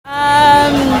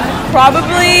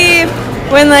Probably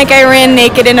when like I ran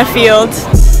naked in a field.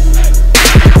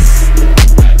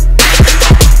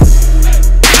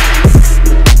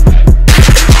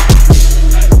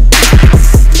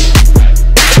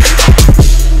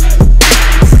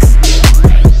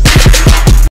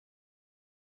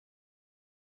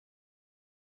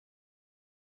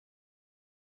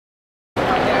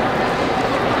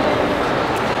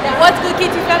 What's good,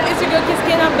 KT fam? It's your girl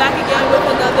Kiskin. I'm back again with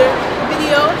another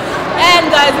video.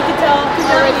 And guys, you can tell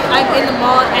already I'm in the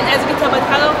mall, and as you can tell by the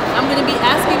title, I'm going to be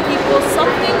asking people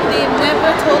something they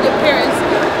never told their parents,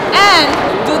 and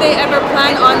do they ever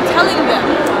plan on telling them?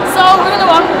 So we're going to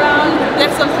walk around,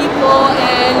 get some people,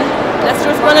 and let's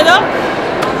just run it up.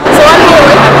 So I'm here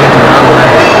with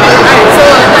Alright, so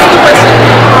that's the question.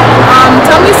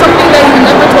 Tell me something that you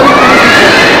never told your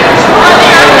parents before.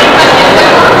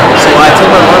 So I told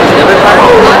my mom to never cry.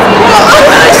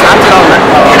 I snapped it on my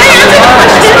phone. Can I answer the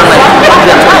question? So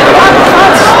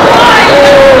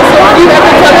have you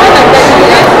ever told her like that you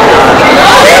did?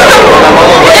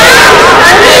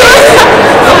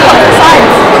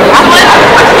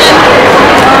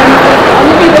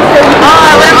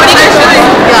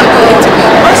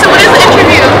 So what is the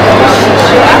interview?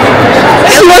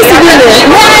 She wants to do this.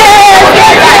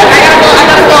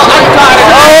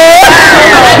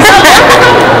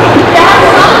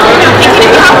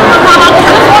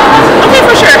 Okay,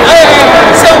 for sure.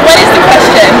 So what is the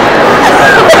question?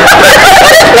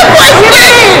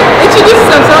 Introduce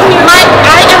yourself. So I'm here.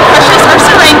 I am Precious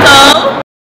Ursulenko.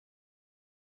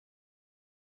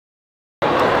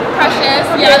 Precious,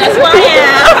 yeah, that's who I am.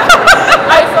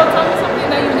 Alright, so tell me something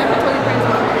that you never told your parents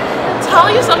before. Tell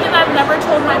you something I've never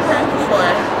told my parents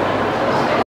before.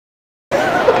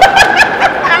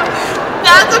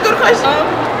 That's a good question.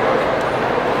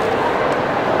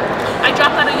 I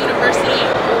dropped out of university.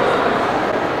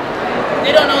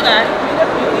 They don't know that.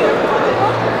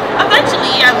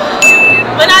 Eventually I will.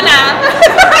 But not now.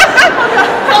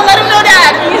 Don't let them know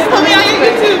that. You just put me on your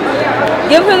YouTube.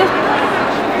 Give her the...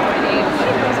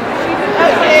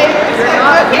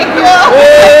 Okay, cool.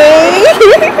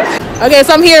 Okay,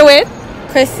 so I'm here with...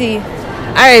 Chrissy.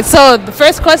 Alright, so the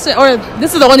first question, or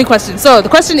this is the only question. So the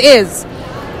question is,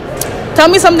 tell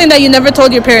me something that you never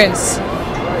told your parents.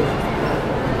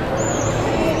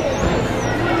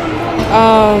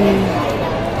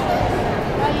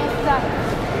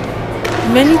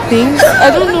 Many things. I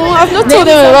don't know. I've not told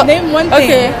them about. Name one thing.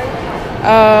 Okay.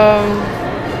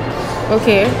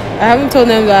 Okay. I haven't told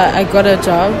them that I got a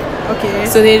job, Okay.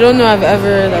 so they don't know I've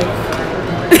ever like.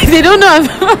 They don't know I've.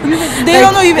 They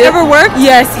don't know you've ever worked?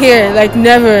 Yes, here, like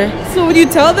never. So would you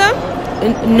tell them?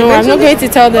 No, I'm not going to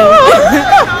tell them.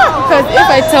 Because if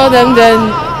I tell them,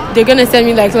 then they're gonna send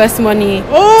me like less money.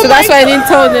 Oh so that's my why I didn't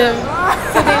tell them.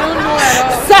 So they don't know at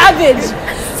all. Savage!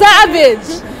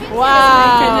 Savage! Wow.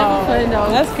 I can never find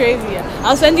out. That's crazy.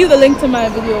 I'll send you the link to my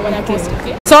video when I post it.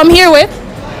 Okay? So I'm here with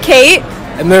Kate.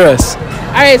 Amiris.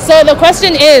 Alright, so the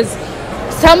question is,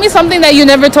 tell me something that you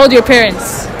never told your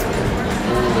parents.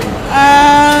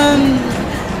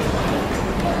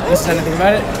 Is there anything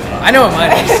about it? I know what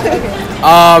mine is.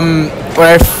 When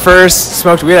I first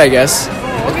smoked weed, I guess.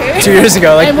 Okay. 2 years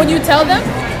ago. And would you tell them?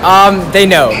 They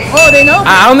know. Oh, they know?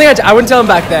 I don't think I wouldn't tell them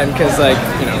back then because, like,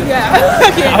 you know, Yeah.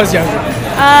 Okay. I was younger.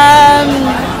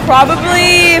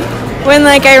 Probably when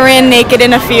like I ran naked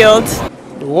in a field.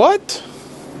 What?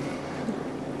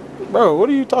 Bro, what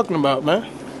are you talking about, man?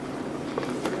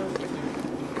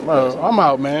 Bro, I'm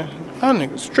out, man. That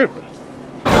nigga's tripping.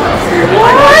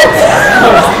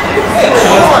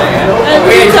 And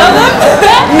would you tell them?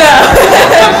 No.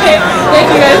 Okay. Thank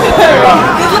you guys.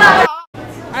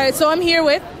 Alright, so I'm here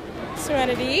with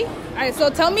Serenity. Alright, so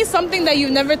tell me something that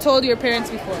you've never told your parents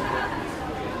before.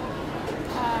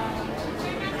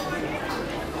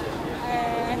 I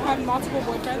have multiple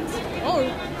boyfriends. Oh,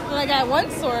 like at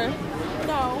once or?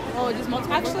 No. Oh, just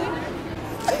multiple? Actually,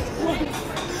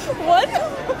 What?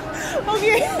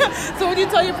 Okay. So would you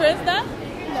tell your parents that?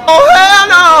 Oh, hell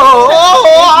no.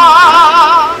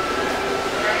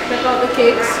 Check out the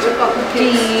cakes. Check out the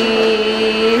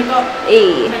cakes.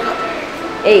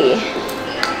 Hey.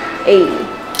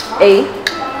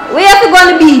 We have to go on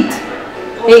the beat.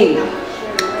 Hey,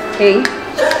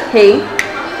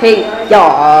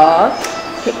 y'all.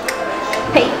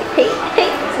 Hey,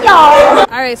 y'all.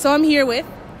 Alright, so I'm here with.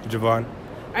 Javon.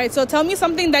 Alright, so tell me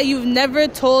something that you've never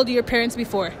told your parents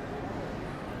before.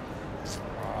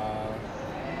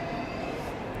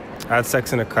 I had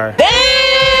sex in a car.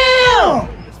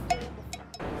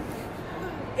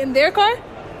 In their car?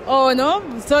 Oh, no?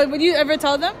 So would you ever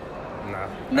tell them? No.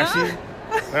 No? Actually,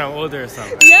 when I'm older or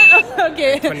something. Yeah.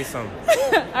 Okay. 20-some.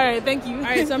 All right, thank you. All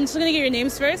right, so I'm just gonna get your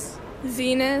names first.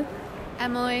 Zena,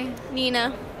 Emily,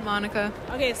 Nina, Monica.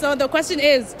 Okay, so the question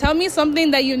is, tell me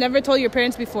something that you never told your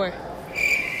parents before.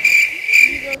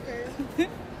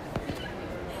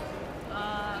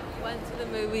 Went to the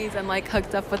movies and like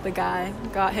hooked up with a guy,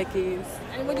 got hickeys.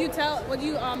 And would you tell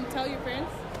your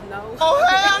parents? No. Oh,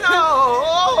 hell no.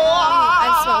 I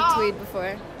smoked weed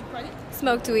before. Pardon?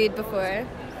 Smoked weed before.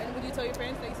 And would you tell your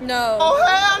parents that you smoked? No. Oh,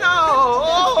 hell no.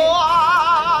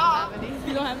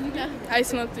 You don't have any? I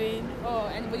smoked weed. Oh,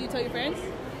 and would you tell your parents?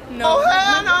 No. Oh,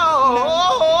 hell no.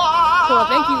 Cool,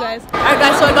 thank you guys. Alright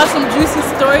guys, so I got some juicy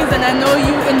stories and I know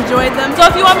you enjoyed them. So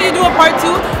if you want me to do a part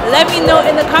 2, let me know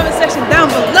in the comment section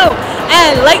down below.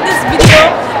 And like this video.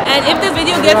 And if this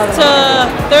video gets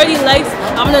to 30 likes,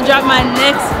 I'm gonna drop my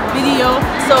next video.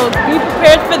 So be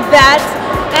prepared for that.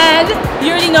 And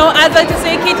you already know, as I like to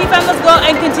say, KT fam, let's go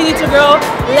and continue to grow.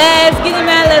 Let's get it,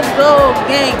 man, let's go,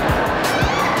 gang.